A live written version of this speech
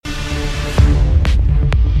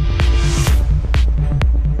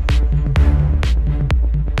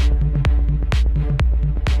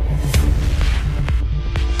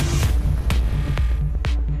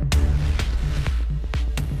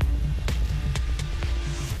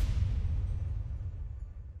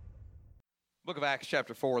Book of Acts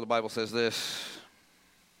chapter 4, the Bible says this.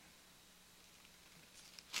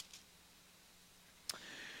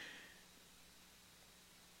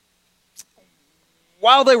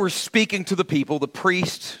 While they were speaking to the people, the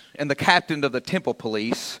priest and the captain of the temple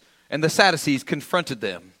police and the Sadducees confronted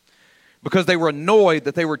them because they were annoyed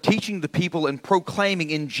that they were teaching the people and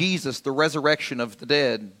proclaiming in Jesus the resurrection of the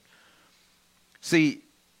dead. See,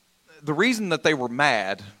 the reason that they were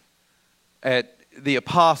mad at the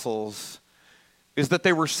apostles is that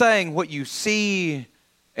they were saying what you see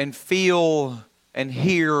and feel and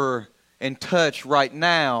hear and touch right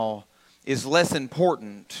now is less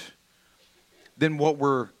important than what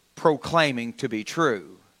we're proclaiming to be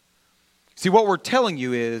true. See, what we're telling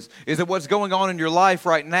you is that what's going on in your life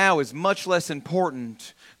right now is much less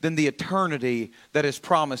important than the eternity that is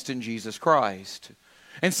promised in Jesus Christ.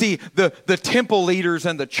 And see, the temple leaders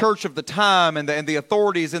and the church of the time and the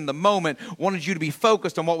authorities in the moment wanted you to be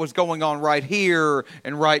focused on what was going on right here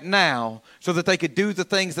and right now so that they could do the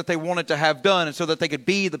things that they wanted to have done and so that they could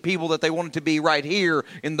be the people that they wanted to be right here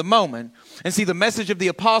in the moment. And see, the message of the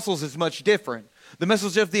apostles is much different. The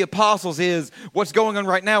message of the apostles is what's going on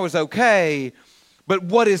right now is okay, but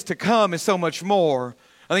what is to come is so much more.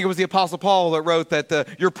 I think it was the Apostle Paul that wrote that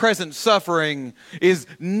your present suffering is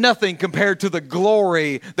nothing compared to the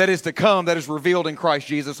glory that is to come, that is revealed in Christ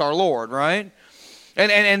Jesus our Lord, right?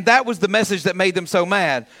 And that was the message that made them so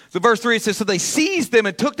mad. So verse 3, it says, so they seized them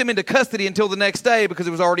and took them into custody until the next day because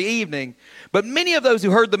it was already evening. But many of those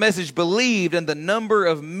who heard the message believed, and the number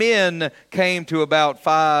of men came to about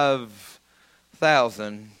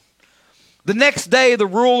 5,000. The next day, the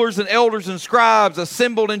rulers and elders and scribes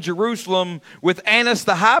assembled in Jerusalem with Annas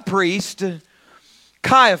the high priest,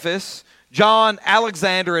 Caiaphas, John,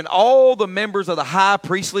 Alexander, and all the members of the high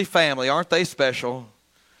priestly family. Aren't they special?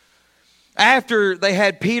 After they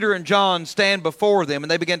had Peter and John stand before them, and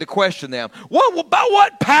they began to question them. By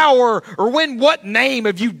what power or in what name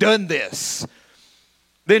have you done this?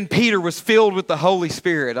 Then Peter was filled with the Holy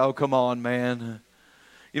Spirit. Oh, come on, man.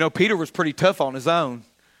 You know, Peter was pretty tough on his own.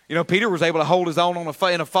 You know, Peter was able to hold his own in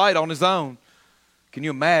a fight on his own. Can you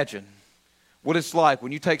imagine what it's like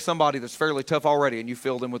when you take somebody that's fairly tough already and you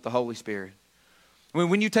fill them with the Holy Spirit? I mean,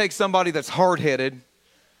 when you take somebody that's hard-headed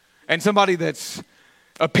and somebody that's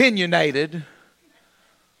opinionated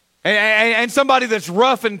and somebody that's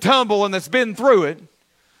rough and tumble and that's been through it,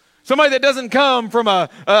 somebody that doesn't come from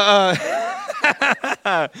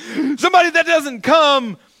somebody that doesn't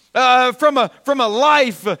come from a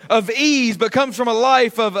life of ease, but comes from a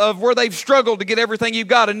life of where they've struggled to get everything you've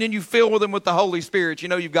got, and then you fill them with the Holy Spirit. You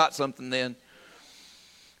know you've got something then.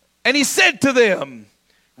 And he said to them,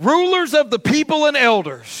 rulers of the people and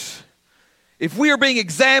elders, if we are being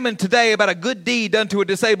examined today about a good deed done to a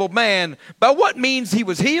disabled man, by what means he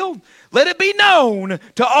was healed, let it be known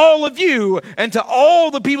to all of you and to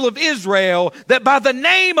all the people of Israel that by the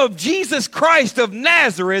name of Jesus Christ of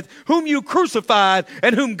Nazareth, whom you crucified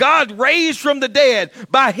and whom God raised from the dead,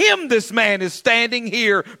 by him this man is standing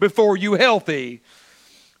here before you healthy.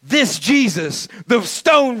 This Jesus, the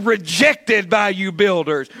stone rejected by you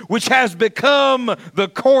builders, which has become the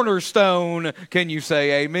cornerstone. Can you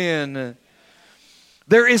say amen?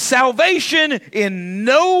 There is salvation in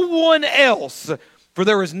no one else, for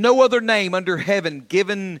there is no other name under heaven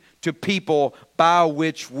given to people by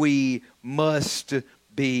which we must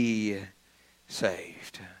be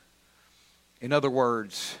saved. In other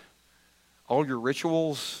words, all your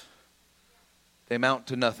rituals, they amount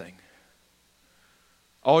to nothing.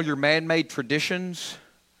 All your man-made traditions,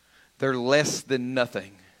 they're less than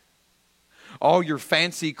nothing. All your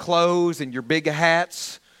fancy clothes and your big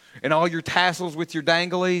hats and all your tassels with your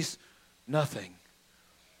danglies, nothing.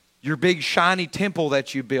 Your big shiny temple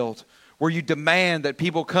that you built, where you demand that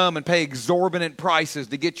people come and pay exorbitant prices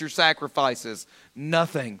to get your sacrifices,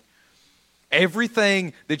 nothing.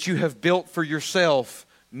 Everything that you have built for yourself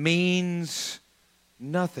means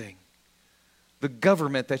nothing. The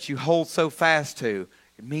government that you hold so fast to,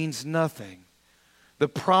 it means nothing. The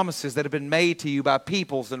promises that have been made to you by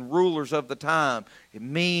peoples and rulers of the time, it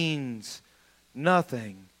means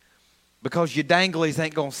nothing. Because your danglies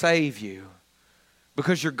ain't going to save you.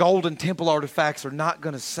 Because your golden temple artifacts are not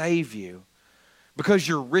going to save you. Because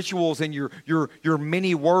your rituals and your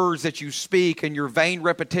many words that you speak and your vain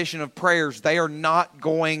repetition of prayers, they are not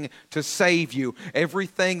going to save you.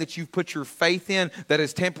 Everything that you've put your faith in that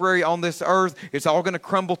is temporary on this earth, it's all going to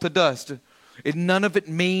crumble to dust. None of it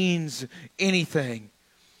means anything.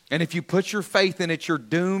 And if you put your faith in it, you're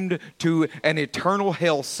doomed to an eternal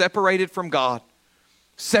hell, separated from God.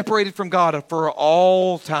 Separated from God for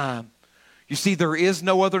all time. You see, there is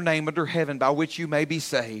no other name under heaven by which you may be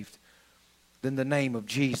saved than the name of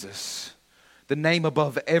Jesus. The name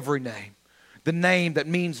above every name. The name that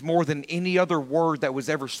means more than any other word that was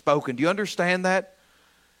ever spoken. Do you understand that?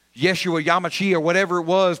 Yeshua, Yamashia, or whatever it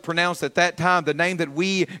was pronounced at that time, the name that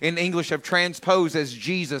we in English have transposed as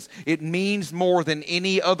Jesus, it means more than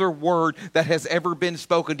any other word that has ever been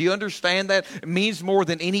spoken. Do you understand that? It means more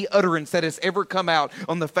than any utterance that has ever come out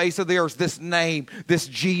on the face of the earth. This name, this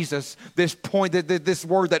Jesus, this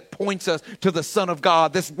word that points us to the Son of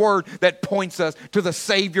God, this word that points us to the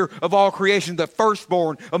Savior of all creation, the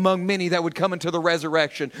firstborn among many that would come into the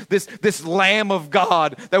resurrection. This Lamb of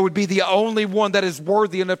God that would be the only one that is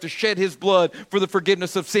worthy enough to shed his blood for the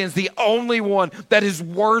forgiveness of sins, the only one that is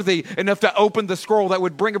worthy enough to open the scroll that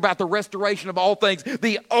would bring about the restoration of all things,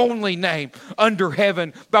 the only name under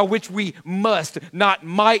heaven by which we must, not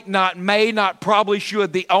might, not may, not probably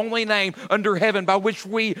should, the only name under heaven by which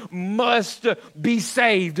we must be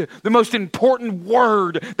saved, the most important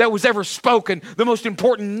word that was ever spoken, the most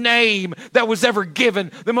important name that was ever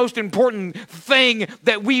given, the most important thing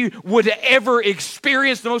that we would ever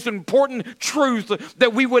experience, the most important truth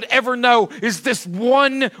that we would ever know is this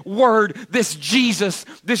one word, this Jesus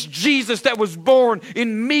that was born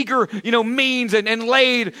in meager, means and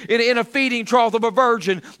laid in a feeding trough of a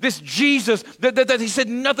virgin. This Jesus that he said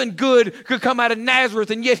nothing good could come out of Nazareth,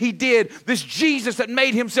 and yet he did. This Jesus that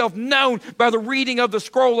made himself known by the reading of the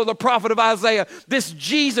scroll of the prophet of Isaiah. This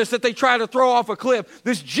Jesus that they tried to throw off a cliff.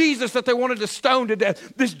 This Jesus that they wanted to stone to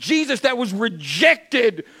death. This Jesus that was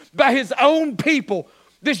rejected by his own people.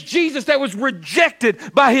 This Jesus that was rejected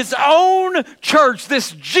by his own church.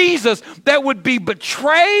 This Jesus that would be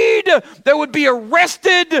betrayed, that would be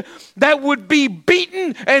arrested, that would be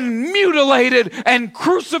beaten and mutilated and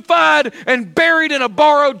crucified and buried in a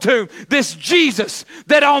borrowed tomb. This Jesus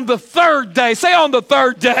that on the third day, say on the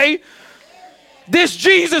third day, this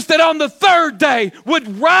Jesus that on the third day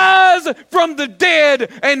would rise from the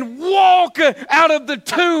dead and walk out of the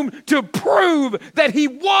tomb to prove that he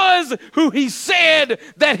was who he said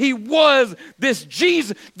that he was. This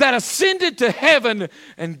Jesus that ascended to heaven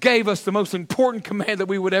and gave us the most important command that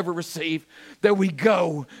we would ever receive, that we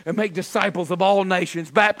go and make disciples of all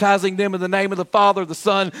nations, baptizing them in the name of the Father, the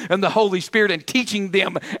Son, and the Holy Spirit, and teaching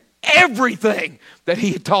them everything that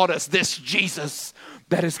he had taught us. This Jesus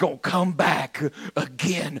that is going to come back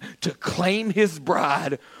again to claim his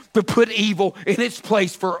bride, to put evil in its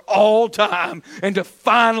place for all time, and to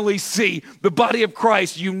finally see the body of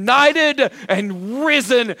Christ united and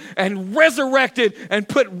risen and resurrected and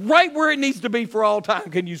put right where it needs to be for all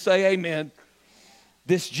time. Can you say amen?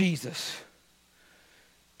 This Jesus,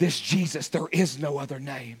 there is no other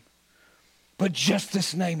name but just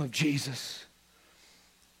this name of Jesus.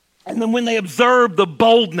 And then when they observed the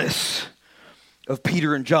boldness of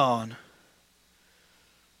Peter and John,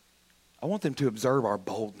 I want them to observe our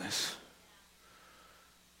boldness.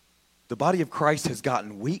 The body of Christ has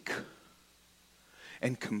gotten weak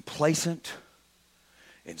and complacent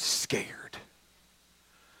and scared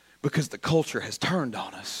because the culture has turned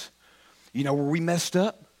on us. You know where we messed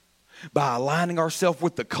up? By aligning ourselves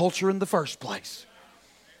with the culture in the first place.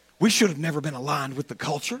 We should have never been aligned with the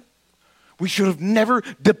culture. We should have never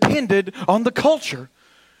depended on the culture.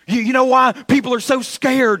 You know why people are so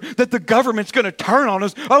scared that the government's going to turn on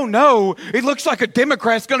us? Oh no, it looks like a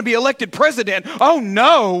Democrat's going to be elected president. Oh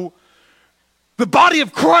no. The body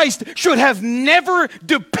of Christ should have never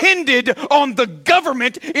depended on the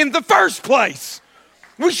government in the first place.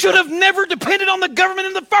 We should have never depended on the government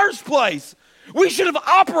in the first place. We should have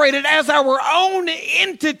operated as our own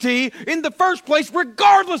entity in the first place,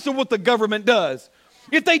 regardless of what the government does.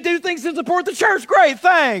 If they do things to support the church, great,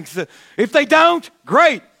 thanks. If they don't,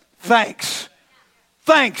 great, thanks.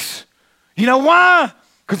 Thanks. You know why?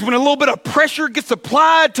 Because when a little bit of pressure gets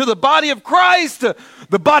applied to the body of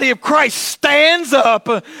Christ stands up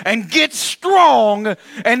and gets strong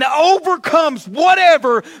and overcomes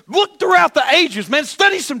whatever. Look throughout the ages, man.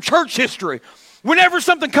 Study some church history. Whenever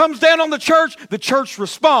something comes down on the church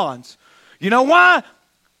responds. You know why?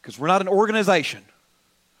 Because we're not an organization.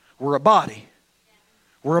 We're a body.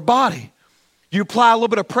 We're a body. You apply a little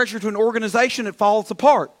bit of pressure to an organization, it falls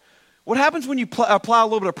apart. What happens when you apply a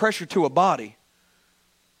little bit of pressure to a body?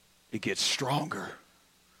 It gets stronger.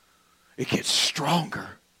 It gets stronger.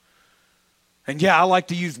 And yeah, I like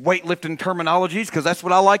to use weightlifting terminologies because that's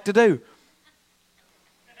what I like to do.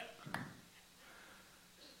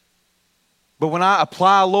 But when I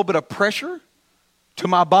apply a little bit of pressure to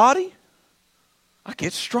my body, I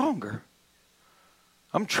get stronger.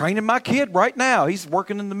 I'm training my kid right now. He's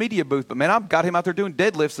working in the media booth, but man, I've got him out there doing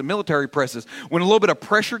deadlifts and military presses. When a little bit of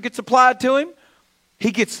pressure gets applied to him,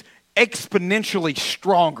 he gets exponentially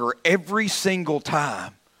stronger every single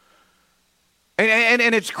time.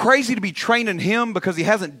 And it's crazy to be training him because he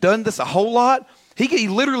hasn't done this a whole lot. He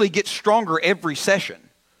literally gets stronger every session.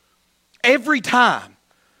 Every time.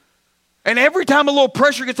 And every time a little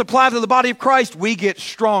pressure gets applied to the body of Christ, we get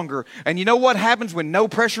stronger. And you know what happens when no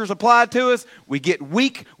pressure is applied to us? We get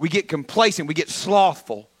weak, we get complacent, we get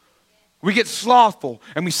slothful. We get slothful,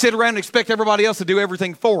 and we sit around and expect everybody else to do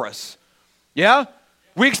everything for us. Yeah?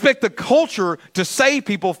 We expect the culture to save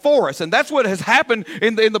people for us, and that's what has happened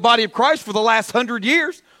in the body of Christ for the last 100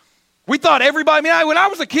 years. We thought everybody, when I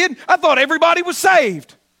was a kid, I thought everybody was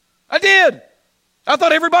saved. I did. I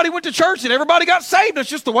thought everybody went to church and everybody got saved. That's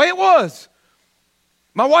just the way it was.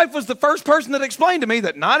 My wife was the first person that explained to me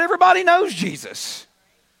that not everybody knows Jesus.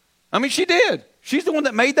 I mean, she did. She's the one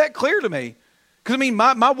that made that clear to me. Because,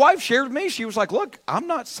 my wife shared with me, she was like, look, I'm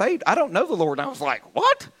not saved. I don't know the Lord. And I was like,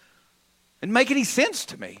 what? It didn't make any sense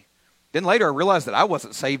to me. Then later I realized that I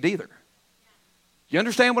wasn't saved either. You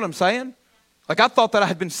understand what I'm saying? Like, I thought that I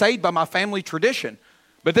had been saved by my family tradition.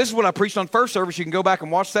 But this is what I preached on first service. You can go back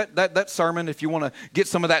and watch that sermon if you want to get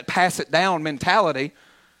some of that pass it down mentality.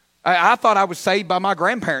 I thought I was saved by my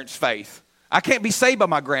grandparents' faith. I can't be saved by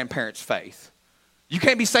my grandparents' faith. You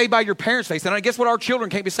can't be saved by your parents' faith. And I guess what? Our children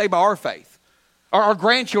can't be saved by our faith. Our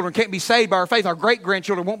grandchildren can't be saved by our faith. Our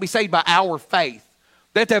great-grandchildren won't be saved by our faith.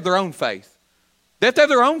 They have to have their own faith. They have to have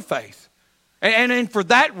their own faith. And for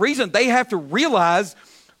that reason, they have to realize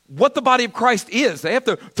what the body of Christ is. They have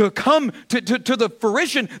to come to the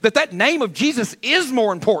fruition that name of Jesus is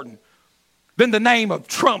more important than the name of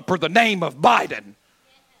Trump or the name of Biden.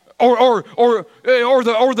 Or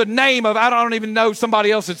the name of, I don't even know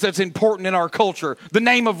somebody else that's important in our culture. The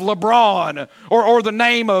name of LeBron or the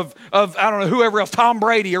name of I don't know, whoever else, Tom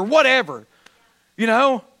Brady or whatever. You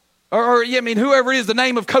know? Whoever it is, the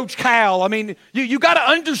name of Coach Cal. You got to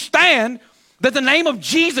understand that the name of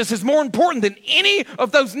Jesus is more important than any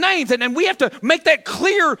of those names. And we have to make that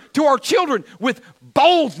clear to our children with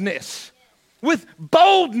boldness. With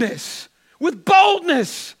boldness. With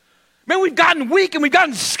boldness. Man, we've gotten weak and we've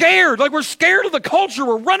gotten scared. Like, we're scared of the culture.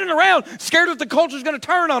 We're running around scared that the culture's going to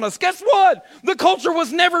turn on us. Guess what? The culture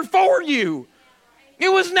was never for you. It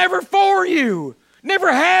was never for you.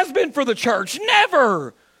 Never has been for the church.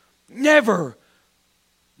 Never. Never.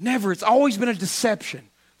 Never. It's always been a deception.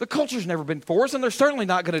 The culture's never been for us, and they're certainly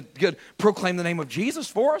not going to proclaim the name of Jesus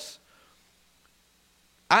for us.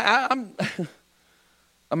 I'm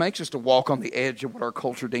anxious to walk on the edge of what our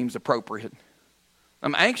culture deems appropriate.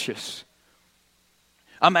 I'm anxious.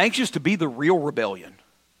 I'm anxious to be the real rebellion.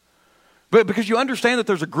 But because you understand that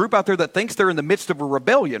there's a group out there that thinks they're in the midst of a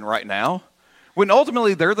rebellion right now, when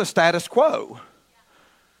ultimately they're the status quo.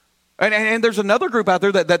 And there's another group out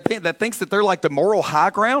there that thinks that they're like the moral high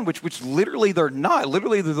ground, which literally they're not.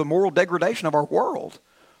 Literally, they're the moral degradation of our world.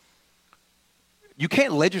 You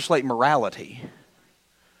can't legislate morality.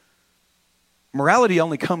 Morality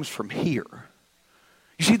only comes from here.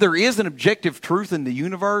 You see, there is an objective truth in the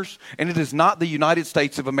universe, and it is not the United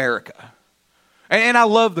States of America. And I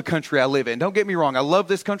love the country I live in. Don't get me wrong. I love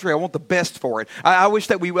this country. I want the best for it. I wish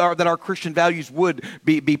that that our Christian values would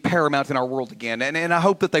be paramount in our world again, and I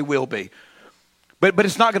hope that they will be. But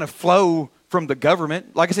it's not going to flow from the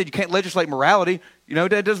government. Like I said, you can't legislate morality. You know, it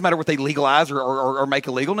doesn't matter what they legalize or make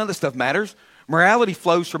illegal. None of this stuff matters. Morality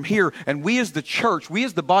flows from here, and we as the church, we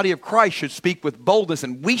as the body of Christ should speak with boldness,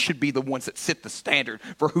 and we should be the ones that set the standard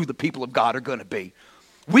for who the people of God are going to be.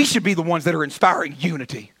 We should be the ones that are inspiring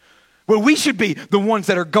unity. Well, we should be the ones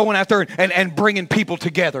that are going out there and bringing people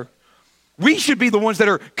together. We should be the ones that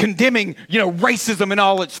are condemning, racism in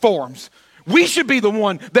all its forms. We should be the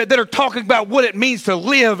one that are talking about what it means to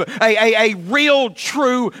live a real,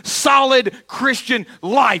 true, solid Christian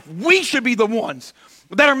life. We should be the ones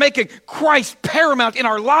that are making Christ paramount in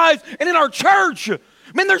our lives and in our church.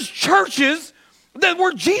 Man, there's churches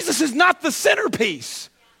where Jesus is not the centerpiece.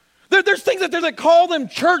 There's things out there that call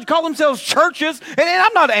themselves churches, and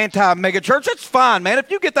I'm not anti-mega church. That's fine, man. If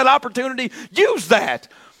you get that opportunity, use that.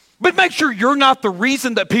 But make sure you're not the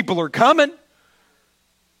reason that people are coming.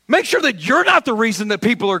 Make sure that you're not the reason that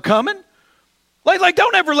people are coming. Like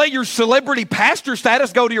don't ever let your celebrity pastor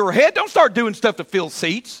status go to your head. Don't start doing stuff to fill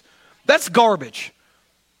seats. That's garbage.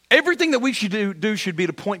 Everything that we should do should be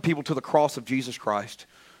to point people to the cross of Jesus Christ,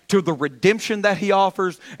 to the redemption that he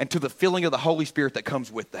offers, and to the filling of the Holy Spirit that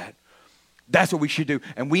comes with that. That's what we should do,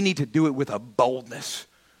 and we need to do it with a boldness,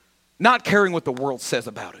 not caring what the world says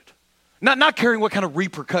about it, not caring what kind of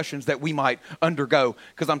repercussions that we might undergo,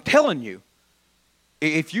 because I'm telling you,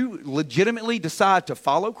 if you legitimately decide to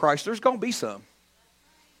follow Christ, there's going to be some.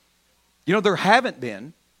 There haven't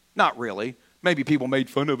been, not really, maybe people made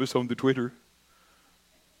fun of us on the Twitter.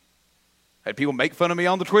 Had people make fun of me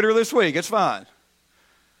on the Twitter this week, it's fine.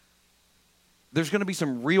 there's going to be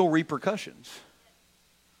some real repercussions.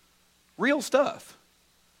 Real stuff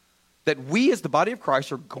that we as the body of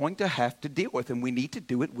Christ are going to have to deal with, and we need to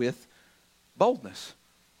do it with boldness.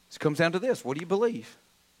 It comes down to this. What do you believe?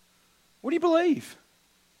 What do you believe?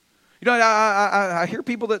 You know, I hear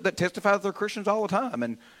people that testify that they're Christians all the time,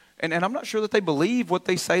 and I'm not sure that they believe what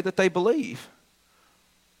they say that they believe.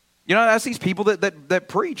 You know, I see these people that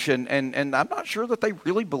preach, and I'm not sure that they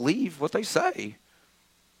really believe what they say.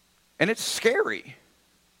 And it's scary.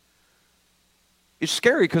 It's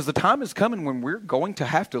scary because the time is coming when we're going to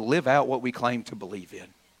have to live out what we claim to believe in.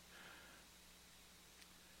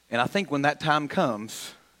 And I think when that time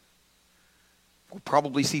comes, we'll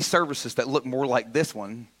probably see services that look more like this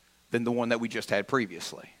one than the one that we just had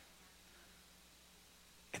previously.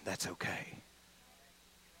 And that's okay.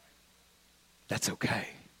 That's okay.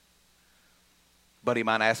 A buddy of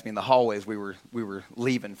mine asked me in the hallway as we were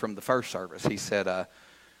leaving from the first service. He said,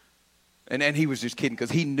 and he was just kidding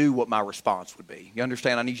because he knew what my response would be. You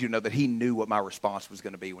understand? I need you to know that he knew what my response was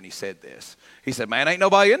going to be when he said this. He said, man, ain't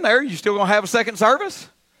nobody in there. You still going to have a second service?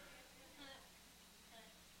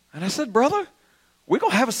 And I said, brother, we're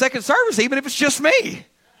going to have a second service even if it's just me.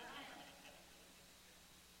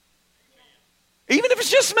 Even if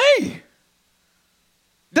it's just me.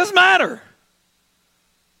 Doesn't matter.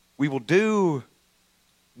 We will do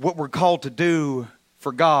what we're called to do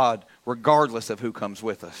for God regardless of who comes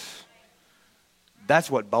with us.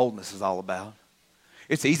 That's what boldness is all about.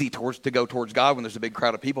 It's easy to go towards God when there's a big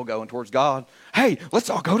crowd of people going towards God. Hey, let's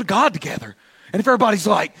all go to God together. And if everybody's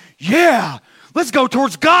like, yeah, let's go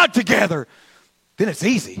towards God together, then it's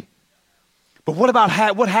easy. But what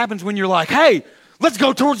about what happens when you're like, hey, let's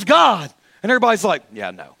go towards God? And everybody's like,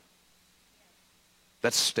 yeah, no.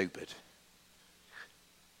 That's stupid.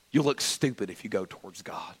 You'll look stupid if you go towards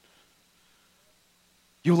God.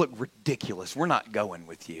 You'll look ridiculous. We're not going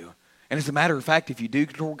with you. And as a matter of fact, if you do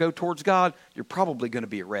go towards God, you're probably going to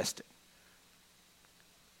be arrested.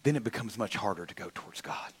 Then it becomes much harder to go towards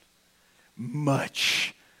God.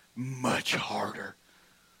 Much, much harder.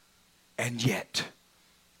 And yet,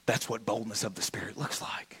 that's what boldness of the Spirit looks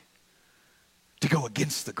like. To go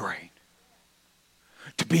against the grain.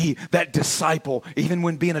 To be that disciple, even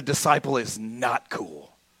when being a disciple is not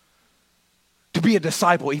cool. To be a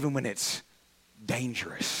disciple, even when it's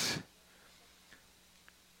dangerous.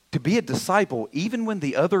 To be a disciple, even when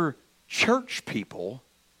the other church people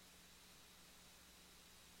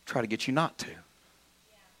try to get you not to.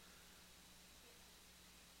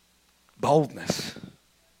 Boldness.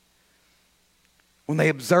 When they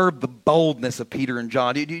observed the boldness of Peter and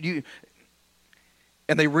John,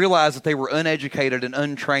 and they realized that they were uneducated and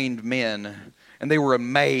untrained men, and they were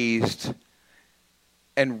amazed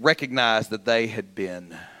and recognized that they had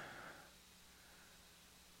been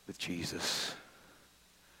with Jesus.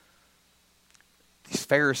 These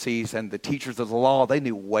Pharisees and the teachers of the law, they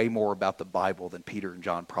knew way more about the Bible than Peter and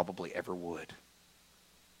John probably ever would.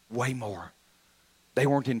 Way more. They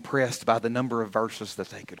weren't impressed by the number of verses that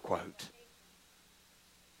they could quote.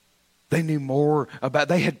 They knew more about,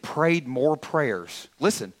 they had prayed more prayers.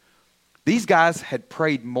 Listen, these guys had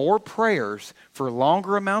prayed more prayers for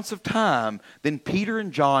longer amounts of time than Peter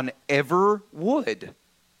and John ever would.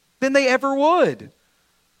 Than they ever would.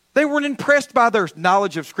 They weren't impressed by their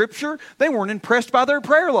knowledge of Scripture. They weren't impressed by their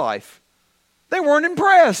prayer life. They weren't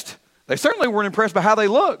impressed. They certainly weren't impressed by how they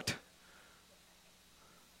looked.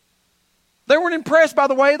 They weren't impressed by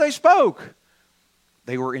the way they spoke.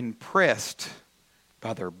 They were impressed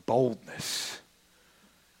by their boldness.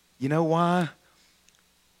 You know why?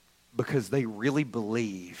 Because they really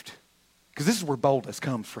believed. Because this is where boldness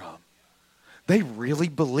comes from. They really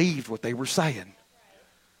believed what they were saying.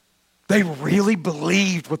 They really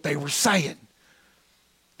believed what they were saying.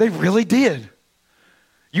 They really did.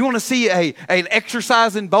 You want to see an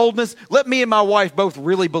exercise in boldness? Let me and my wife both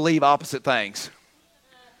really believe opposite things.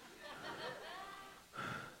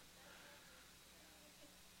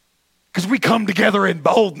 Because we come together in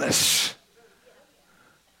boldness.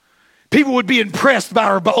 People would be impressed by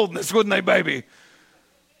our boldness, wouldn't they, baby?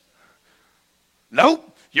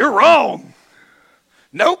 Nope, you're wrong.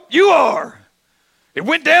 Nope, you are. It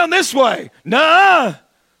went down this way. Nuh-uh.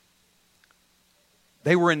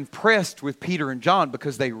 They were impressed with Peter and John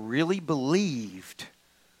because they really believed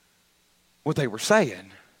what they were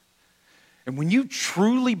saying. And when you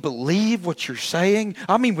truly believe what you're saying,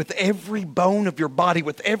 I mean with every bone of your body,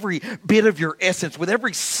 with every bit of your essence, with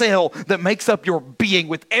every cell that makes up your being,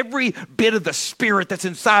 with every bit of the Spirit that's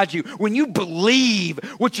inside you, when you believe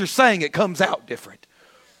what you're saying, it comes out different.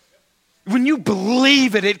 When you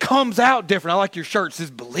believe it, it comes out different. I like your shirt, it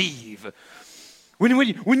says believe.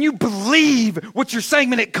 When you believe what you're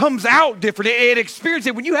saying, man, it comes out different. It experiences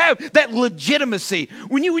it. When you have that legitimacy,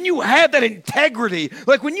 when you have that integrity,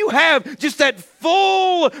 like when you have just that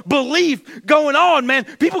full belief going on, man,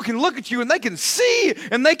 people can look at you and they can see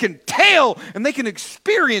and they can tell and they can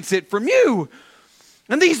experience it from you.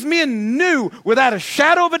 And these men knew without a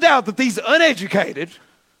shadow of a doubt that these uneducated,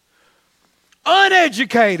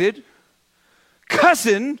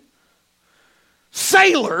 cussing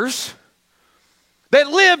sailors that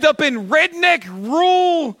lived up in redneck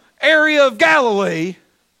rural area of Galilee,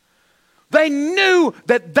 they knew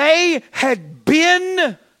that they had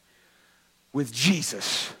been with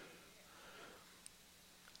Jesus.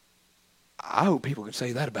 I hope people can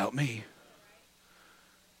say that about me.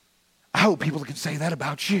 I hope people can say that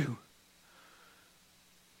about you.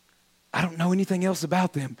 I don't know anything else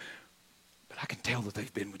about them, but I can tell that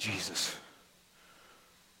they've been with Jesus.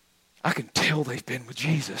 I can tell they've been with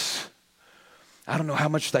Jesus. I don't know how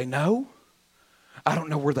much they know. I don't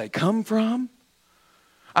know where they come from.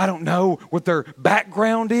 I don't know what their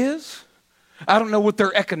background is. I don't know what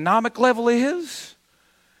their economic level is.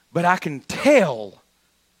 But I can tell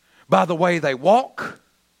by the way they walk,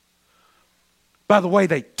 by the way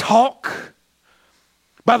they talk,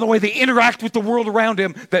 by the way they interact with the world around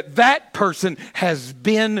them, that that person has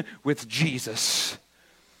been with Jesus.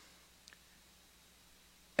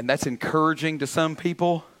 And that's encouraging to some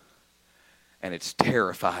people, and it's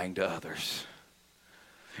terrifying to others.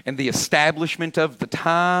 And the establishment of the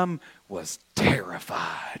time was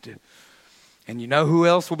terrified. And you know who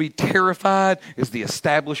else will be terrified? Is the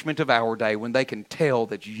establishment of our day, when they can tell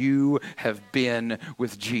that you have been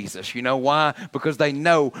with Jesus. You know why? Because they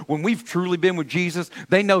know when we've truly been with Jesus,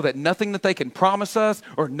 they know that nothing that they can promise us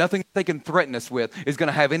or nothing that they can threaten us with is going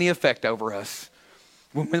to have any effect over us.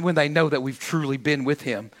 When they know that we've truly been with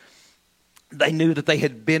Him. They knew that they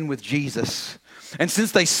had been with Jesus. And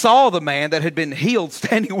since they saw the man that had been healed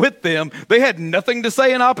standing with them, they had nothing to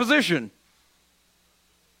say in opposition.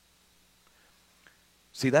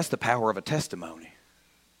 See, that's the power of a testimony.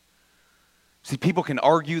 See, people can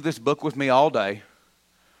argue this book with me all day,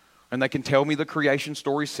 and they can tell me the creation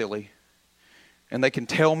story's silly, and they can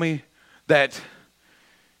tell me that,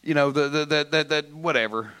 you know, that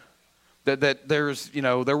whatever, that there's, you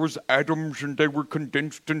know, there was atoms and they were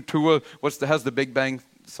condensed into a, how's the Big Bang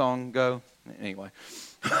song go? Anyway.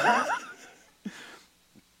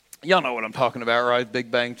 Y'all know what I'm talking about, right?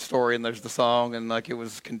 Big Bang story, and there's the song, and like it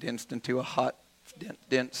was condensed into a hot,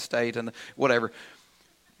 dense state, and whatever.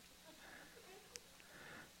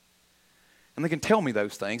 And they can tell me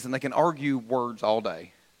those things, and they can argue words all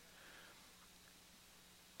day.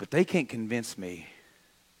 But they can't convince me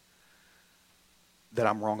that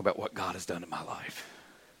I'm wrong about what God has done in my life.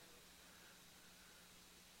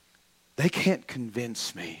 They can't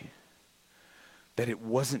convince me that it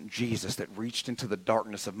wasn't Jesus that reached into the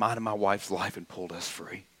darkness of mine and my wife's life and pulled us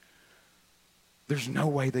free. There's no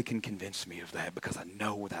way they can convince me of that, because I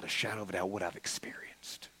know without a shadow of a doubt what I've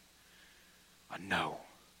experienced. I know.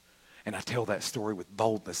 And I tell that story with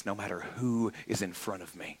boldness no matter who is in front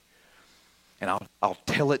of me. And I'll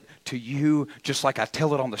tell it to you just like I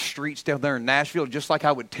tell it on the streets down there in Nashville, just like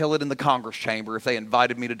I would tell it in the Congress chamber if they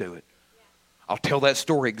invited me to do it. I'll tell that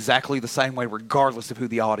story exactly the same way regardless of who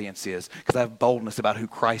the audience is, because I have boldness about who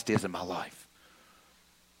Christ is in my life.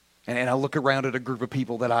 And I look around at a group of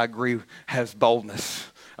people that I agree has boldness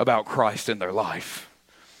about Christ in their life.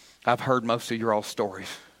 I've heard most of your all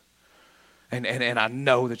stories. And I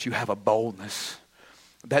know that you have a boldness.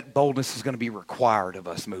 That boldness is going to be required of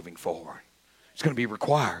us moving forward. It's going to be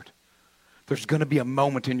required. There's going to be a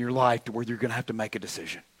moment in your life to where you're going to have to make a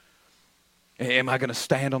decision. Am I going to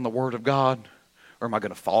stand on the Word of God, or am I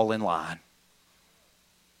going to fall in line?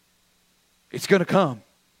 It's going to come.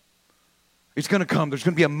 It's going to come. There's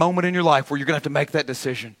going to be a moment in your life where you're going to have to make that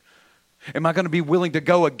decision. Am I going to be willing to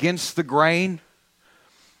go against the grain?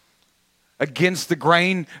 Against the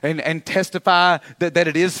grain and testify that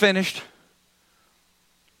it is finished?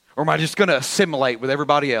 Or am I just going to assimilate with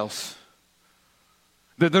everybody else?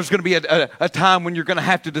 There's going to be a time when you're going to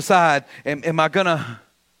have to decide, am I going to...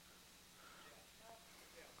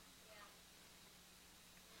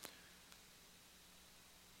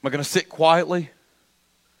 Am I going to sit quietly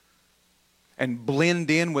and blend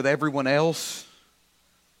in with everyone else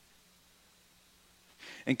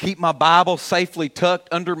and keep my Bible safely tucked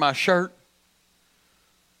under my shirt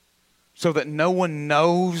so that no one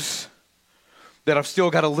knows that I've still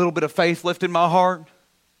got a little bit of faith left in my heart,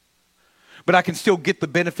 but I can still get the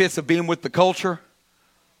benefits of being with the culture?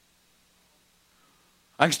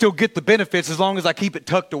 I can still get the benefits as long as I keep it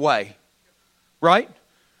tucked away, right?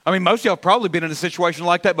 I mean, most of y'all have probably been in a situation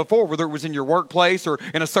like that before, whether it was in your workplace or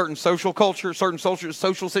in a certain social culture, certain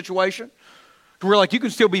social situation, where like you can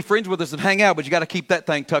still be friends with us and hang out, but you got to keep that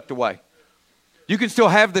thing tucked away. You can still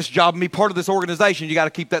have this job and be part of this organization. You got to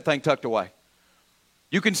keep that thing tucked away.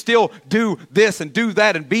 You can still do this and do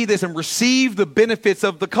that and be this and receive the benefits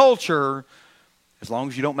of the culture as long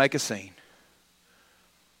as you don't make a scene.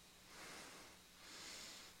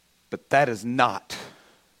 But that is not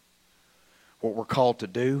what we're called to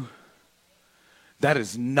do. That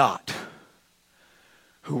is not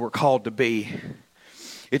who we're called to be.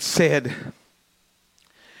 It said,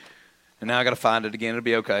 and now I got to find it again. It'll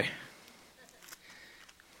be okay.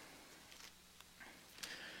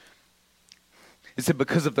 It said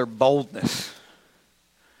because of their boldness,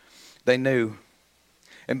 they knew.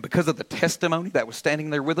 And because of the testimony that was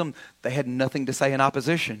standing there with them, they had nothing to say in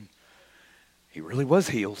opposition. He really was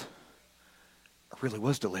healed. I really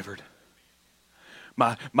was delivered.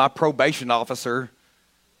 My probation officer,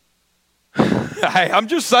 hey, I'm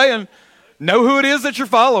just saying, know who it is that you're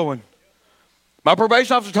following. My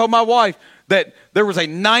probation officer told my wife that there was a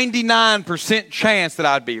 99% chance that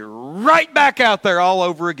I'd be right back out there all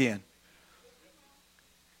over again.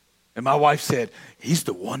 And my wife said, he's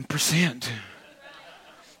the 1%.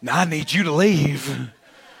 Now I need you to leave.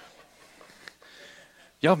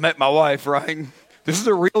 Y'all met my wife, right? This is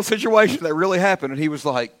a real situation that really happened. And he was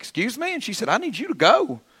like, excuse me? And she said, I need you to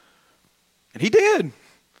go. And he did.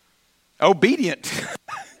 Obedient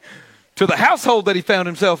to the household that he found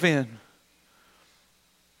himself in.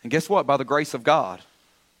 And guess what? By the grace of God.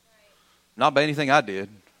 Not by anything I did.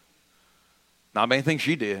 Not by anything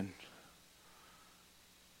she did.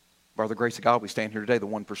 By the grace of God, we stand here today, the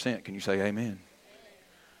 1%. Can you say amen?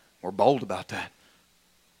 We're bold about that.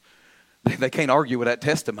 They can't argue with that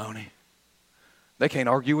testimony. They can't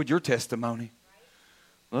argue with your testimony.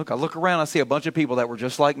 Look, I look around, I see a bunch of people that were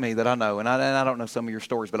just like me that I know. And I don't know some of your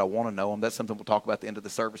stories, but I want to know them. That's something we'll talk about at the end of the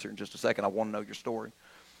service here in just a second. I want to know your story.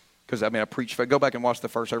 Because, I mean, I preach. Go back and watch the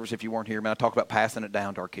first service if you weren't here. Man, I talk about passing it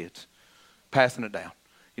down to our kids. Passing it down.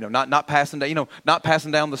 You know, not passing down, not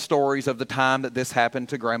passing down the stories of the time that this happened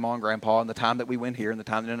to grandma and grandpa and the time that we went here and the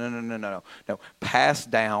time, no. Pass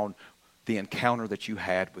down the encounter that you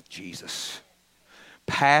had with Jesus.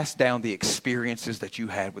 Pass down the experiences that you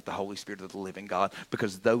had with the Holy Spirit of the living God,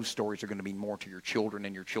 because those stories are going to mean more to your children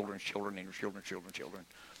and your children's children and your children's children.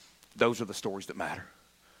 Those are the stories that matter.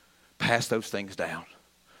 Pass those things down.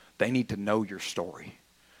 They need to know your story.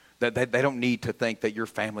 They don't need to think that your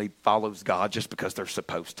family follows God just because they're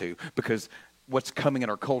supposed to. Because what's coming in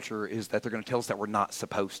our culture is that they're going to tell us that we're not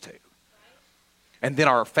supposed to. And then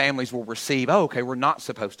our families will receive, oh, okay, we're not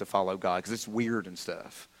supposed to follow God because it's weird and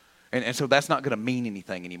stuff. And so that's not going to mean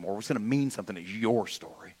anything anymore. What's going to mean something is your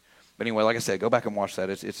story. But anyway, like I said, go back and watch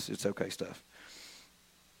that. It's okay stuff.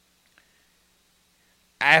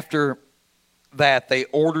 After that, they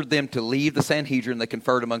ordered them to leave the Sanhedrin. They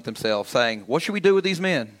conferred among themselves, saying, what should we do with these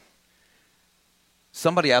men?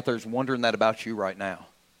 Somebody out there is wondering that about you right now.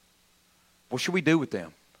 What should we do with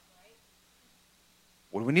them?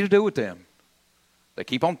 What do we need to do with them? They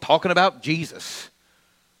keep on talking about Jesus.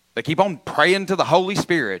 They keep on praying to the Holy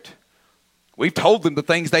Spirit. We've told them the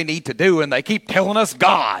things they need to do, and they keep telling us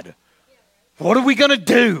God. What are we going to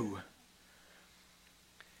do?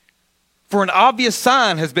 For an obvious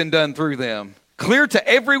sign has been done through them, clear to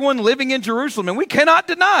everyone living in Jerusalem, and we cannot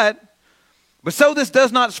deny it. But so this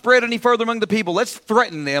does not spread any further among the people, let's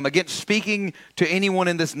threaten them against speaking to anyone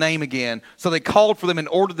in this name again. So they called for them and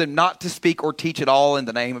ordered them not to speak or teach at all in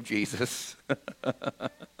the name of Jesus.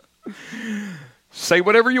 Say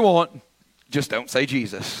whatever you want, just don't say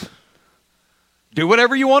Jesus. Do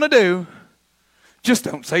whatever you want to do, just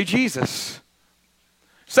don't say Jesus.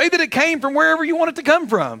 Say that it came from wherever you want it to come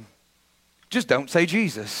from. Just don't say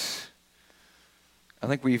Jesus. I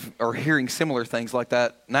think we are hearing similar things like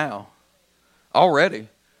that now. Already.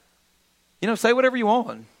 Say whatever you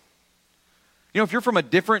want. If you're from a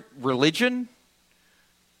different religion,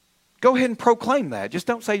 go ahead and proclaim that. Just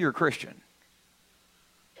don't say you're a Christian.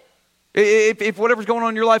 If whatever's going on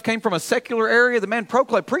in your life came from a secular area, the man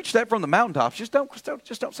preach that from the mountaintops. Just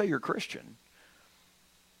don't say you're a Christian.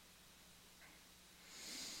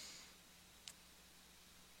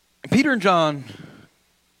 And Peter and John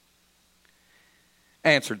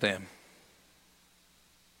answered them.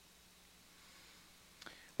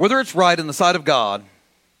 Whether it's right in the sight of God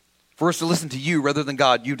for us to listen to you rather than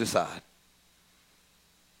God, you decide.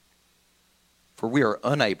 For we are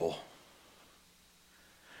unable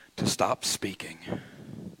to stop speaking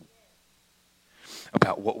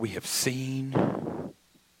about what we have seen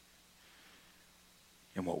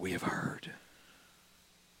and what we have heard.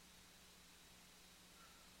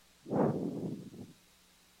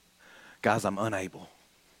 Guys, I'm unable.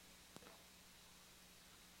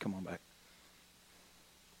 Come on back.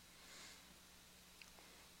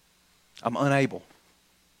 I'm unable.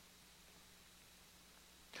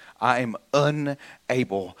 I am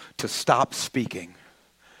unable to stop speaking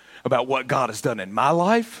about what God has done in my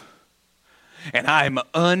life, and I am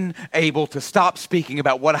unable to stop speaking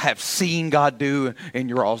about what I have seen God do in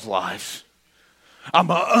your all's lives.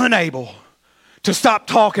 I'm unable to stop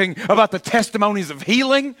talking about the testimonies of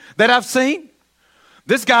healing that I've seen.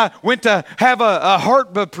 This guy went to have a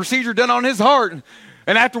heart procedure done on his heart,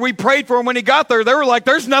 and after we prayed for him when he got there, they were like,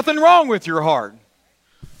 there's nothing wrong with your heart.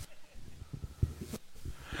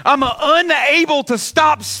 I'm unable to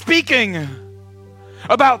stop speaking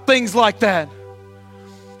about things like that.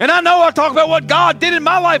 And I know I talk about what God did in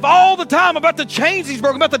my life all the time, about the chains He's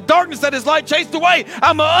broken, about the darkness that His light chased away.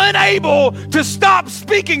 I'm unable to stop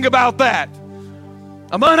speaking about that.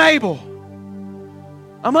 I'm unable.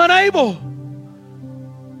 I'm unable.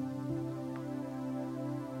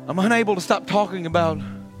 I'm unable to stop talking about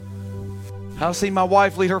how I see my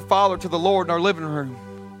wife lead her father to the Lord in our living room.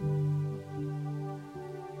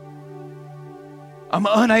 I'm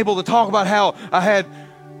unable to talk about how I had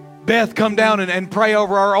Beth come down and pray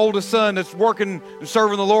over our oldest son that's working and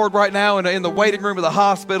serving the Lord right now in the waiting room of the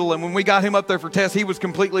hospital. And when we got him up there for tests, he was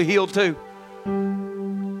completely healed too.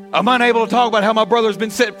 I'm unable to talk about how my brother's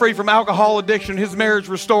been set free from alcohol addiction, his marriage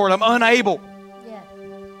restored. I'm unable. Yeah.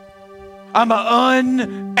 I'm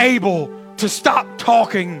unable to stop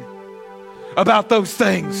talking about those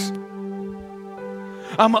things.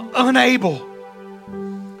 I'm unable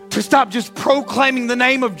to stop just proclaiming the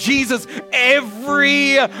name of Jesus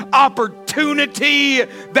every opportunity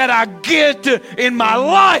that I get in my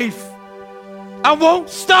life. I won't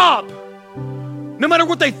stop. No matter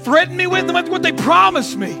what they threaten me with, no matter what they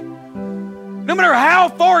promise me, no matter how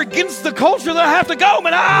far against the culture that I have to go,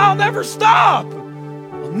 man, I'll never stop.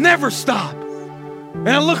 I'll never stop. And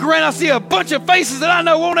I look around, I see a bunch of faces that I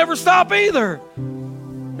know won't ever stop either.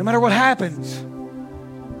 No matter what happens.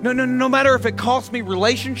 No matter if it costs me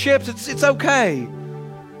relationships, it's okay.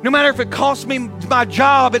 No matter if it costs me my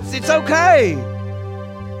job, it's okay.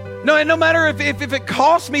 No matter if it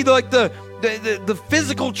costs me the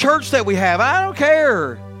physical church that we have, I don't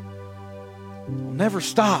care. I'll never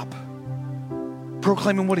stop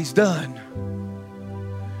proclaiming what He's done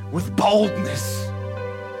with boldness.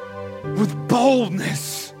 With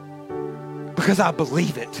boldness. Because I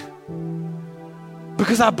believe it.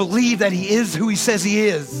 Because I believe that He is who He says He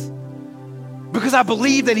is. Because I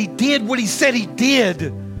believe that He did what He said He did.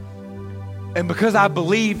 And because I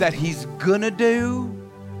believe that He's gonna do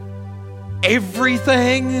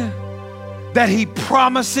everything that He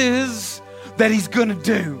promises that He's gonna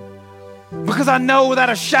do. Because I know without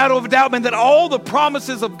a shadow of a doubt, man, that all the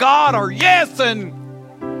promises of God are yes and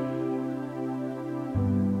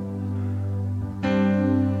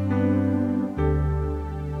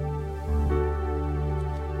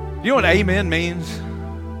you know what amen means?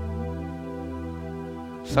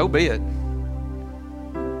 So be it.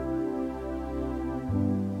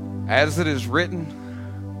 As it is written,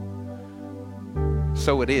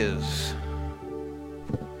 so it is.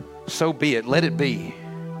 So be it. Let it be.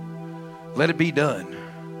 Let it be done.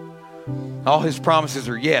 All His promises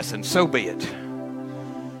are yes, and so be it.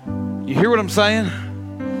 You hear what I'm saying?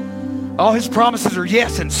 All His promises are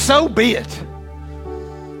yes, and so be it.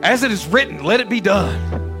 As it is written, let it be done.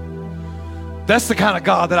 That's the kind of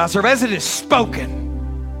God that I serve. As it is spoken.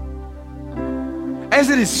 As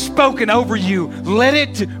it is spoken over you, let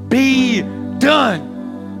it be done.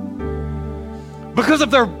 Because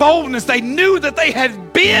of their boldness, they knew that they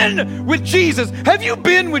had been with Jesus. Have you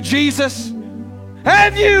been with Jesus?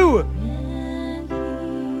 Have you?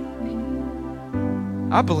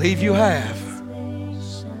 I believe you have.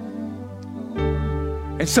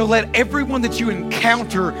 And so let everyone that you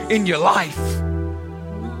encounter in your life,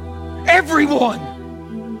 everyone,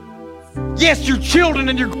 yes, your children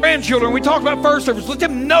and your grandchildren, we talked about first service, let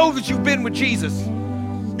them know that you've been with Jesus.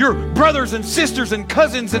 Your brothers and sisters and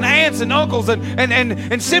cousins and aunts and uncles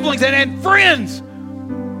and siblings and friends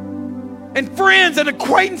and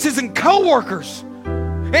acquaintances and coworkers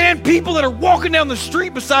and people that are walking down the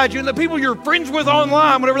street beside you and the people you're friends with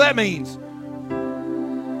online, whatever that means.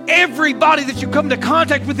 Everybody that you come into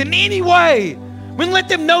contact with in any way, let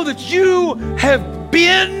them know that you have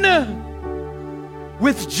been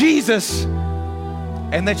with Jesus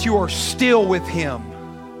and that you are still with Him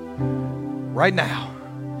right now,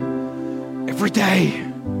 every day,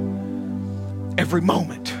 every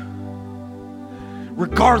moment,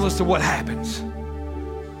 regardless of what happens.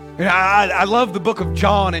 And I love the book of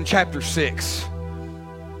John in chapter 6,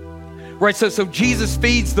 Right, so Jesus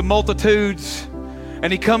feeds the multitudes,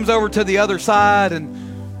 and he comes over to the other side, and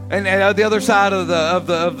the other side of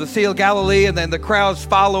the Sea of Galilee, and then the crowds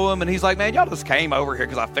follow him, and he's like, man, y'all just came over here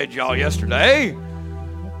because I fed y'all yesterday.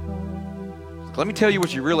 Let me tell you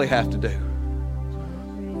what you really have to do.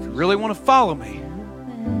 If you really want to follow me,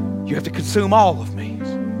 you have to consume all of me.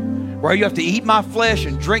 Right, you have to eat my flesh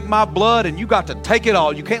and drink my blood, and you got to take it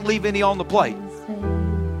all. You can't leave any on the plate.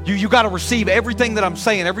 You got to receive everything that I'm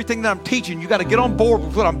saying, everything that I'm teaching. You got to get on board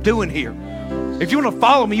with what I'm doing here. If you want to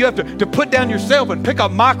follow me, you have to put down yourself and pick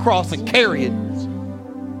up my cross and carry it.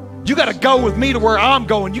 You got to go with me to where I'm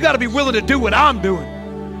going. You got to be willing to do what I'm doing.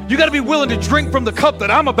 You got to be willing to drink from the cup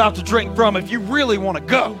that I'm about to drink from if you really want to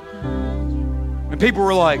go. And people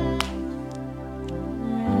were like,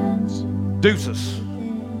 deuces.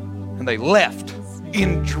 And they left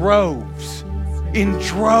in droves. In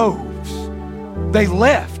droves. They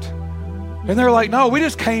left. And they're like, no, we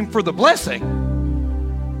just came for the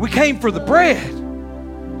blessing. We came for the bread.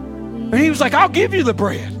 And he was like, I'll give you the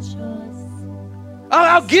bread.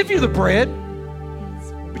 I'll give you the bread.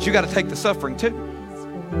 But you got to take the suffering too.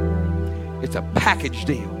 It's a package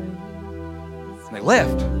deal. And they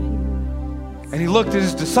left. And he looked at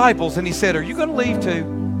his disciples and he said, are you going to leave too?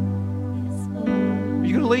 Are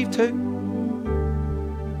you going to leave too?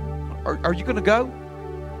 Are you going to go?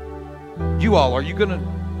 You all, are you going to,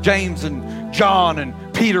 James and John and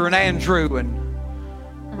Peter and Andrew and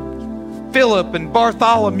Philip and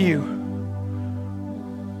Bartholomew,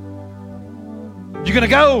 you going to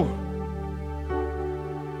go?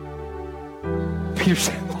 Peter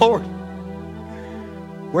said, Lord,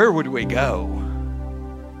 where would we go?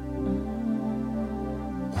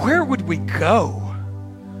 Where would we go?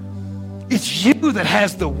 It's you that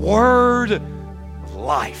has the word of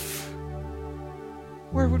life.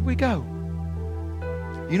 Where would we go?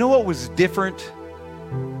 You know what was different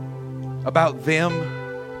about them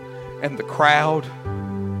and the crowd?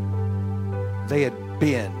 They had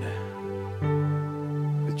been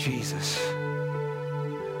with Jesus.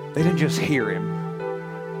 They didn't just hear him.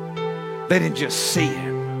 They didn't just see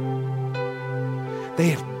him. They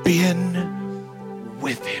had been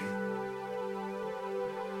with him.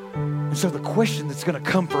 And so the question that's going to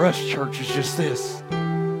come for us, church, is just this.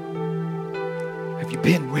 Have you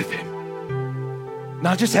been with him?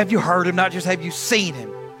 Not just have you heard him, not just have you seen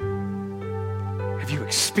him. Have you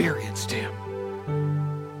experienced him?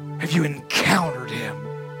 Have you encountered him?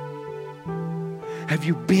 Have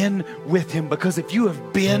you been with him? Because if you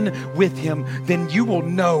have been with him, then you will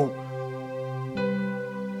know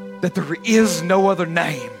that there is no other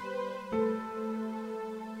name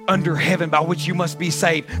under heaven by which you must be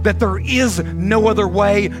saved, that there is no other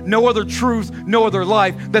way, no other truth, no other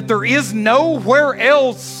life, that there is nowhere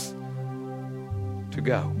else to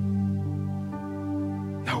go.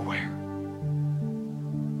 Nowhere.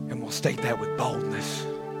 And we'll state that with boldness.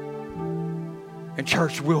 And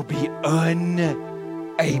church, will be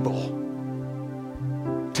unable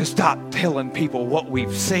to stop telling people what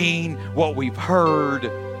we've seen, what we've heard,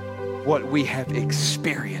 what we have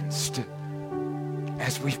experienced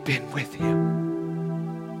as we've been with him.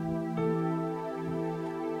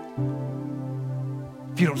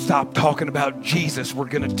 If you don't stop talking about Jesus, we're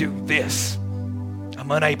going to do this. I'm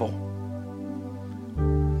unable.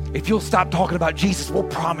 If you'll stop talking about Jesus, we'll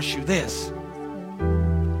promise you this.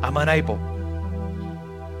 I'm unable.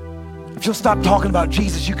 If you'll stop talking about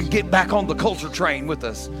Jesus, you can get back on the culture train with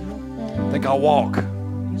us. I think I'll walk. I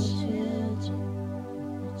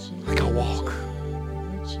think I'll walk.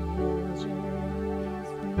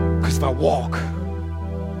 Because if I walk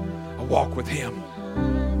with him.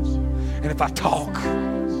 And if I talk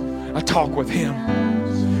with him.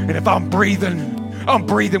 And if I'm breathing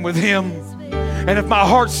with him. And if my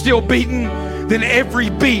heart's still beating, then every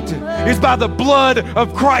beat is by the blood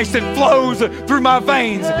of Christ that flows through my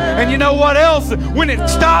veins. And you know what else? When it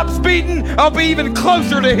stops beating, I'll be even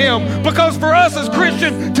closer to him. Because for us as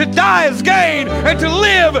Christians, to die is gain and to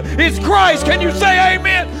live is Christ. Can you say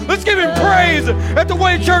amen? Let's give him praise at the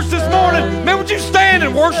Way Church this morning. Man, would you stand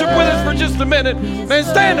and worship with us for just a minute? Man,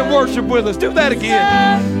 stand and worship with us. Do that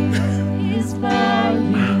again.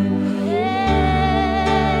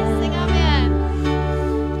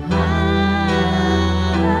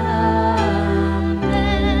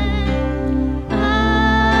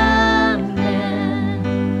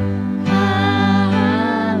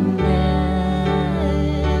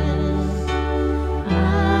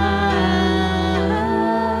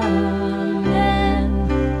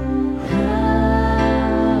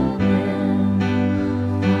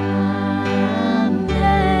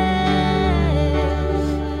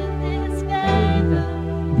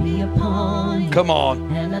 Come on.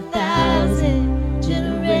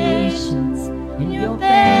 and your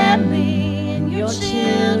family, and your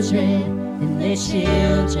children, and their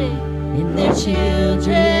children, and their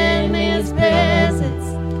children. May His presence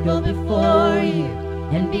go before you,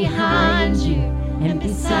 and behind you, and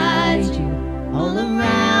beside you, all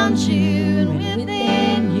around you, and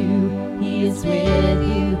within you. He is with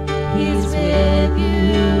you, He is with you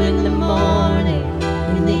in the morning,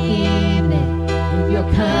 in the evening, and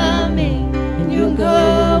you're coming, and you're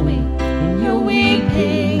going, and you're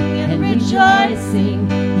weeping and rejoicing.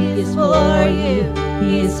 He is for you,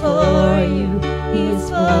 He is for you, He is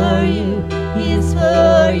for you, He is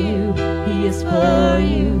for you, He is for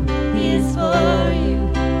you, He is for you,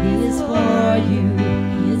 He is for you,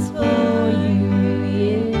 He is for you,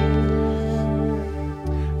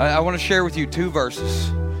 yeah. I want to share with you two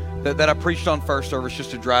verses that I preached on first service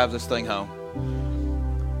just to drive this thing home.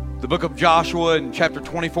 The book of Joshua in chapter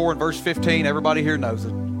 24 and verse 15, everybody here knows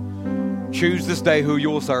it. Choose this day who you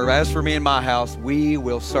will serve. As for me and my house, we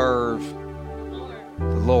will serve the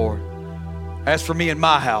Lord. As for me and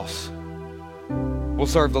my house, we'll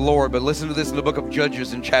serve the Lord. But listen to this in the book of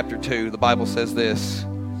Judges in chapter 2. The Bible says this.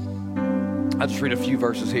 I'll just read a few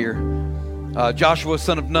verses here. Joshua,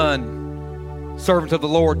 son of Nun, servant of the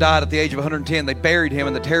Lord, died at the age of 110. They buried him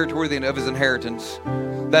in the territory of his inheritance.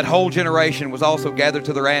 That whole generation was also gathered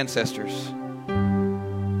to their ancestors.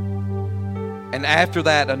 And after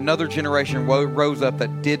that, another generation rose up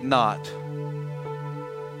that did not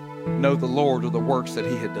know the Lord or the works that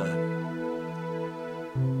He had done.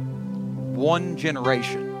 One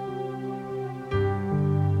generation.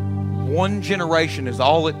 One generation is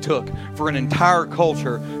all it took for an entire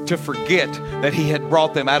culture to forget that He had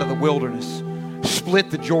brought them out of the wilderness, split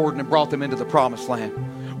the Jordan and brought them into the promised land.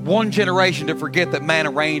 One generation to forget that manna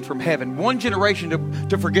rained from heaven. One generation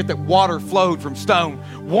to forget that water flowed from stone.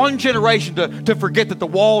 One generation to forget that the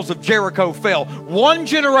walls of Jericho fell. One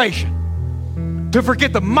generation to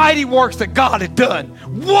forget the mighty works that God had done.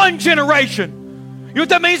 One generation. You know what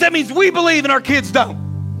that means? That means we believe and our kids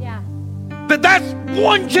don't. Yeah. That's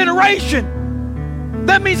one generation.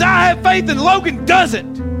 That means I have faith and Logan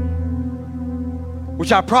doesn't.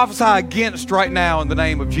 Which I prophesy against right now in the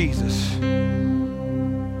name of Jesus.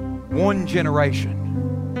 One generation.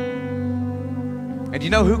 And you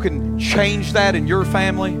know who can change that in your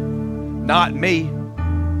family? Not me.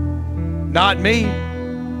 Not me.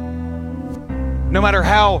 No matter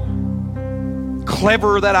how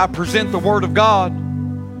clever that I present the Word of God,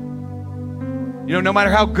 you know, no matter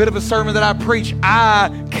how good of a sermon that I preach, I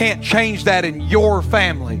can't change that in your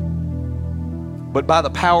family. But by the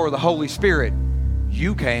power of the Holy Spirit,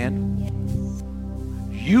 you can.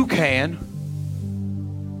 You can.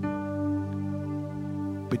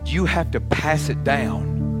 But you have to pass it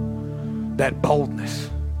down, that boldness.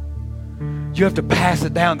 You have to pass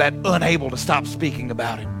it down, that unable to stop speaking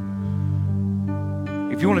about it.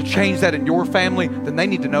 If you want to change that in your family, then they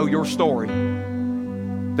need to know your story.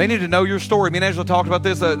 They need to know your story. Me and Angela talked about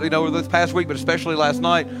this, this past week, but especially last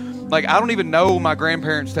night. Like, I don't even know my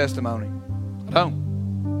grandparents' testimony. I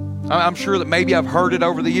don't. I'm sure that maybe I've heard it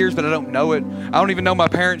over the years, but I don't know it. I don't even know my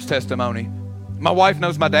parents' testimony. My wife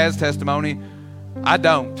knows my dad's testimony. I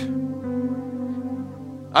don't.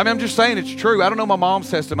 I mean, I'm just saying it's true. I don't know my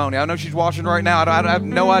mom's testimony. I know she's watching right now. I have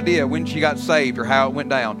no idea when she got saved or how it went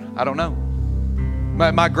down. I don't know.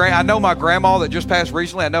 I know my grandma that just passed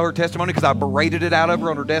recently. I know her testimony because I berated it out of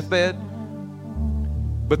her on her deathbed.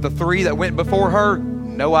 But the three that went before her,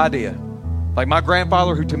 no idea. Like my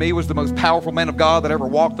grandfather, who to me was the most powerful man of God that ever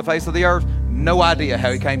walked the face of the earth, no idea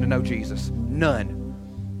how he came to know Jesus.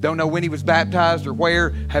 None. Don't know when he was baptized or where.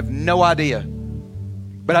 Have no idea.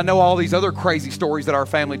 But I know all these other crazy stories that our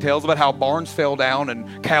family tells about how barns fell down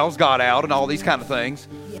and cows got out and all these kind of things.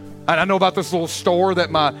 And I know about this little store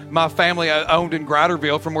that my family owned in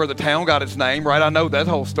Greiderville from where the town got its name, right? I know that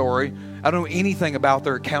whole story. I don't know anything about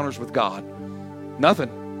their encounters with God.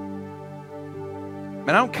 Nothing.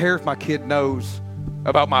 Man, I don't care if my kid knows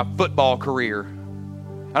about my football career.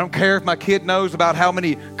 I don't care if my kid knows about how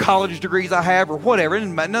many college degrees I have or whatever.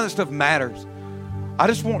 None of that stuff matters. I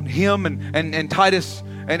just want him and Titus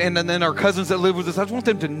and then our cousins that live with us, I just want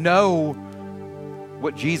them to know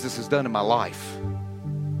what Jesus has done in my life.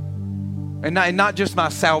 And not just my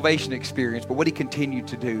salvation experience, but what he continued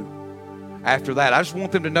to do after that. I just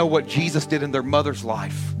want them to know what Jesus did in their mother's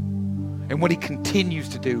life and what he continues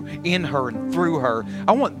to do in her and through her.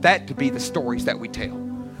 I want that to be the stories that we tell.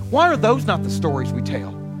 Why are those not the stories we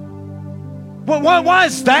tell? Why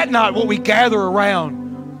is that not what we gather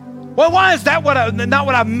around? Why is that not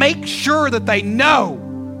what I make sure that they know?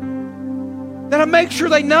 That I make sure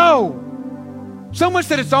they know. So much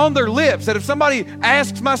that it's on their lips, that if somebody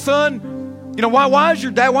asks my son, You know, why is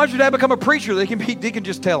your dad become a preacher? They can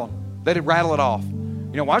just tell him. They did rattle it off.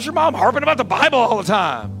 You know, why is your mom harping about the Bible all the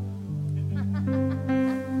time?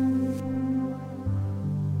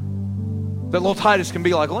 That little Titus can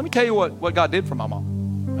be like, well, let me tell you what God did for my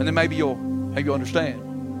mom. And then maybe you'll understand.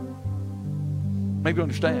 Maybe you'll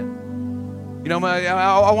understand. You know,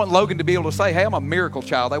 I want Logan to be able to say, hey, I'm a miracle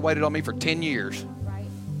child. They waited on me for 10 years. Right.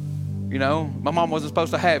 You know, my mom wasn't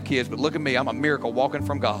supposed to have kids, but look at me. I'm a miracle walking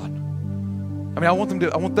from God. I mean, I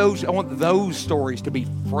want those stories to be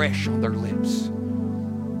fresh on their lips.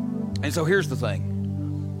 And so here's the thing.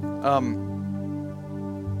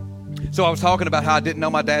 So I was talking about how I didn't know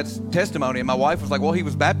my dad's testimony, and my wife was like, well, he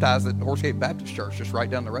was baptized at Horsegate Baptist Church just right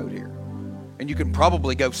down the road here. And you can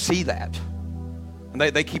probably go see that. And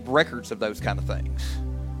they keep records of those kind of things.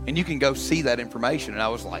 And you can go see that information. And I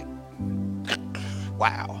was like,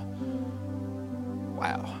 wow.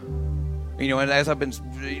 You know, and as I've been,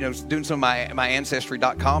 you know, doing some of my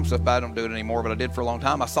Ancestry.com stuff, but I don't do it anymore, but I did for a long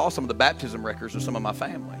time, I saw some of the baptism records of some of my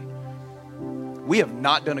family. We have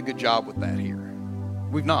not done a good job with that here.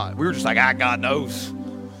 We've not. We were just like, God knows.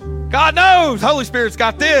 God knows. Holy Spirit's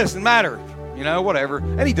got this and matter. You know, whatever.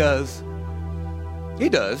 And He does. He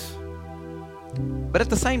does. But at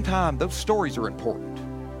the same time, those stories are important.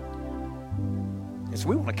 And so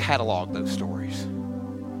we want to catalog those stories.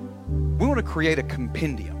 We want to create a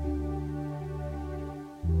compendium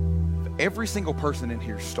of every single person in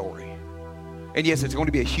here's story. And yes, it's going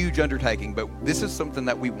to be a huge undertaking, but this is something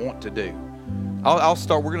that we want to do. We're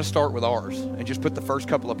going to start with ours and just put the first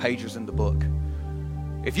couple of pages in the book.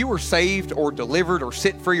 If you were saved or delivered or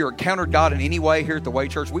set free or encountered God in any way here at the Way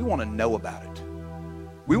Church, we want to know about it.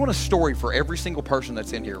 We want a story for every single person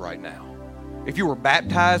that's in here right now. If you were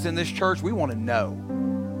baptized in this church, we want to know.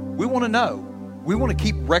 We want to know. We want to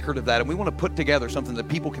keep record of that, and we want to put together something that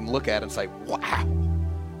people can look at and say, wow,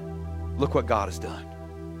 look what God has done.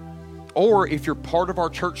 Or if you're part of our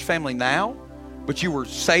church family now, but you were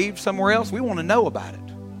saved somewhere else, we want to know about it.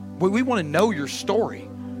 We want to know your story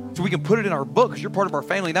so we can put it in our book because you're part of our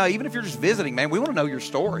family now. Even if you're just visiting, man, we want to know your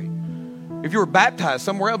story. If you were baptized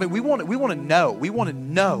somewhere else, man, we want to know. We want to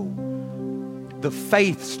know the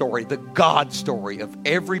faith story, the God story of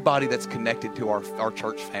everybody that's connected to our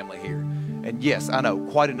church family here. And yes, I know,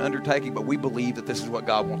 quite an undertaking, but we believe that this is what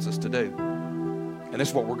God wants us to do. And this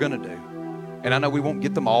is what we're going to do. And I know we won't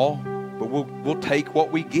get them all, but we'll take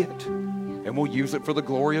what we get. And we'll use it for the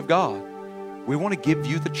glory of God. We want to give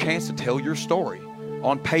you the chance to tell your story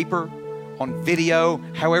on paper, on video,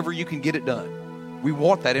 however you can get it done. We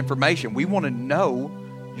want that information. We want to know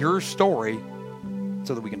your story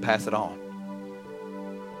so that we can pass it on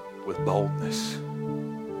with boldness.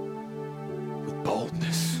 With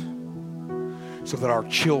boldness. So that our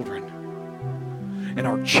children and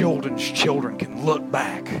our children's children can look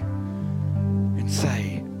back and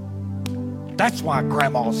say, that's why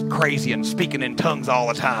Grandma's crazy and speaking in tongues all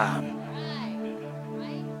the time.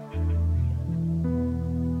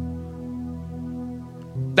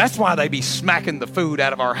 That's why they be smacking the food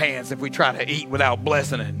out of our hands if we try to eat without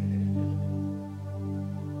blessing it.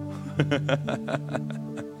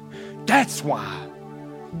 That's why.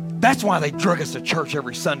 That's why they drug us to church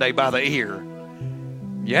every Sunday by the ear.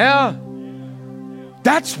 Yeah.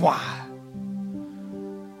 That's why.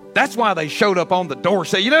 That's why they showed up on the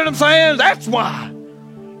doorstep. You know what I'm saying? That's why.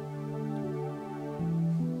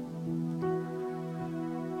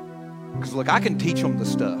 Because look, I can teach them the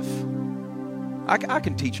stuff. I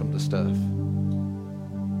can teach them the stuff.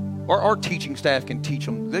 Our teaching staff can teach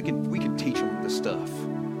them. We can teach them the stuff.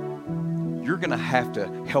 You're going to have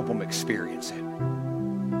to help them experience it.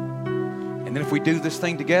 And then if we do this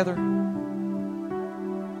thing together,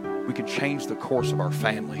 we can change the course of our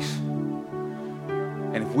families.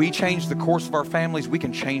 And if we change the course of our families, we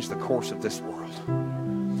can change the course of this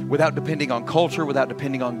world without depending on culture, without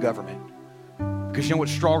depending on government. Because you know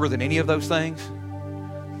what's stronger than any of those things?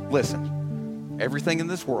 Listen, everything in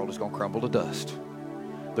this world is going to crumble to dust.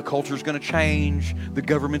 The culture's going to change. The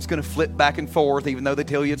government's going to flip back and forth, even though they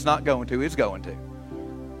tell you it's not going to. It's going to.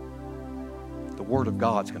 The Word of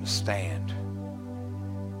God's going to stand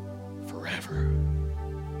forever.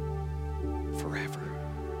 Forever.